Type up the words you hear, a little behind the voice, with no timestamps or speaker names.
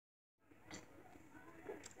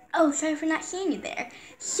Oh, sorry for not seeing you there.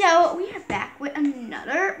 So, we are back with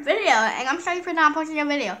another video, and I'm sorry for not posting a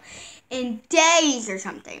video in days or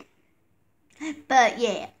something. But,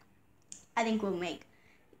 yeah, I think we'll make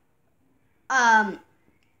videos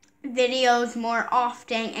more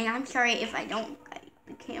often, and I'm sorry if I don't get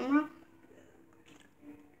the camera.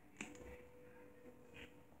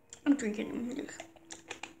 I'm drinking this.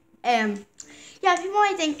 Yeah, people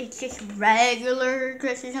might think it's just regular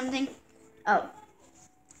Chris or something. Oh.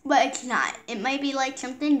 But it's not. It might be like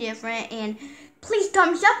something different. And please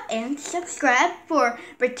thumbs up and subscribe for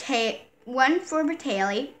one for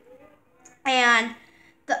bratayley. And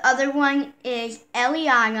the other one is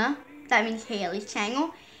Eliana. That means Haley's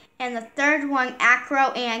channel. And the third one, Acro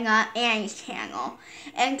Anna, Annie's channel.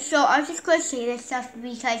 And so I was just going to say this stuff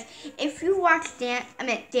because if you watch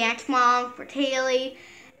Dance Mom, bratayley,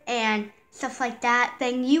 and stuff like that,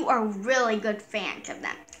 then you are really good fans of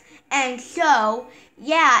them. And so,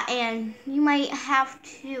 yeah, and you might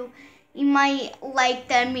like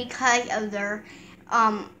them because of their,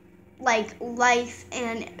 like, life.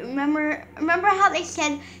 And remember how they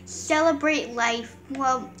said celebrate life?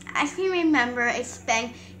 Well, I can remember it's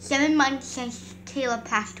been 7 months since Caleb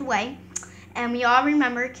passed away. And we all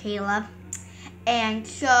remember Caleb. And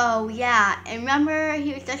so, yeah, and remember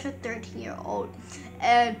he was just a 13-year-old.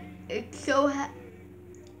 And it's so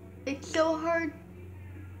hard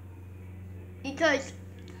because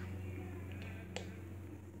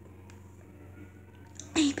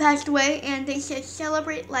he passed away, and they said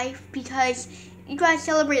celebrate life because you gotta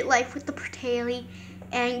celebrate life with the bratayley,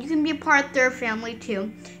 and you can be a part of their family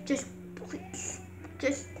too. Just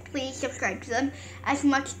please subscribe to them as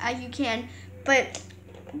much as you can, but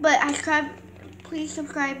please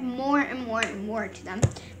subscribe more and more and more to them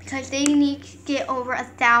because they need to get over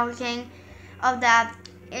 1,000 of that.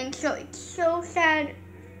 And so it's so sad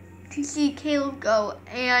to see Caleb go,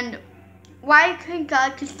 and why couldn't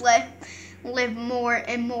God just live more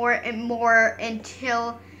and more and more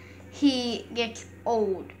until he gets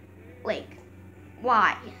old? Like,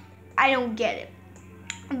 why? I don't get it.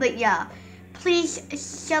 But yeah, please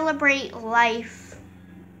celebrate life.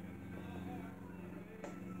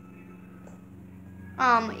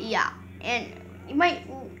 Yeah, and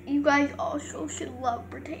you guys also should love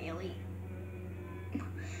bratayley.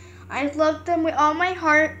 I love them with all my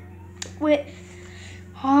heart.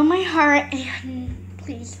 And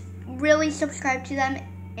please really subscribe to them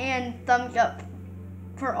and thumbs up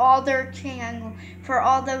for all their channel, for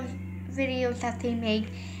all those videos that they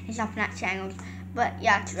make and stuff, not channels. But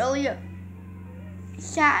yeah, it's really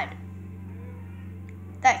sad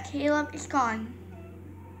that Caleb is gone.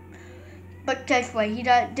 But guess what? He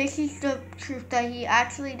died. This is the truth, that he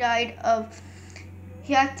actually died on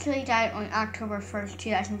October 1st,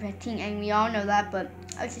 2015, and we all know that, but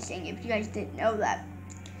I was just saying if you guys didn't know that.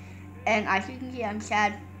 And I think, yeah, I'm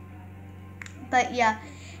sad. But yeah.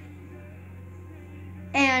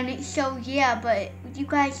 And so, yeah, but you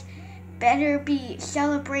guys better be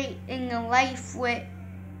celebrating the life with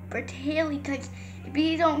bratayley, because if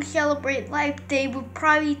you don't celebrate life, they would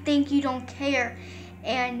probably think you don't care.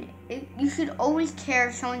 And you should always care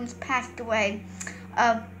if someone's passed away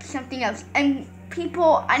of something else. And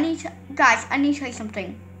people, I need to tell you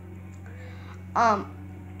something.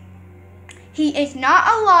 He is not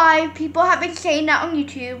alive. People have been saying that on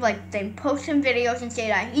YouTube, like they post some videos and say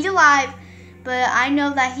that he's alive, but I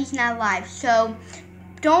know that he's not alive. So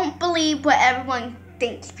don't believe what everyone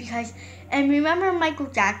thinks, and remember Michael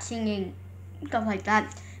Jackson and stuff like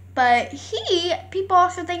that. But people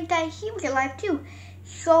also think that he was alive too.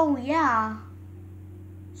 So yeah.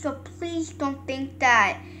 So please don't think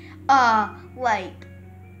that like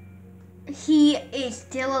he is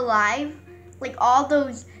still alive, like all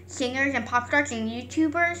those singers and pop stars and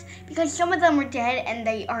YouTubers, because some of them are dead and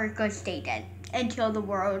they are going to stay dead until the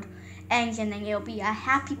world ends, and then it'll be a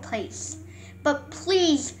happy place. But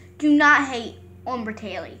please do not hate on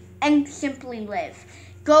bratayley and Simply Live.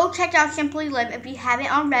 Go check out Simply Live if you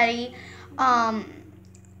haven't already.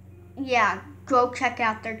 Yeah, go check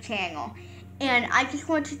out their channel. And I just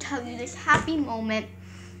want to tell you this happy moment.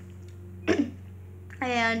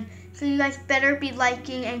 And so you guys better be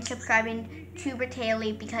liking and subscribing to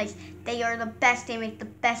bratayley because they are the best. They make the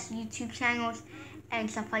best YouTube channels and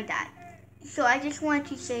stuff like that. So I just wanted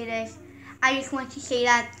to say this. I just want to say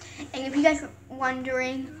that. And if you guys are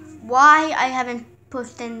wondering why I haven't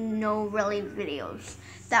posted no really videos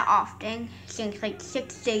that often, since like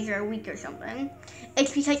 6 days or a week or something,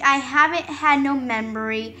 it's because I haven't had no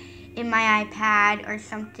memory in my iPad or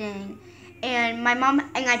something. And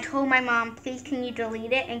I told my mom, please can you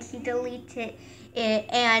delete it? And she deleted it.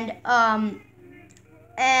 And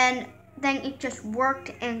then it just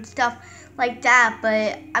worked and stuff like that.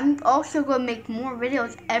 But I'm also going to make more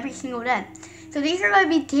videos every single day. So these are going to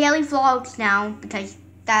be daily vlogs now, because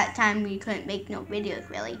that time we couldn't make no videos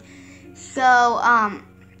really. So,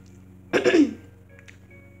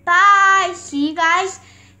 bye. See you guys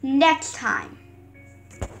next time.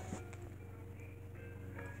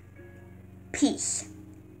 Peace.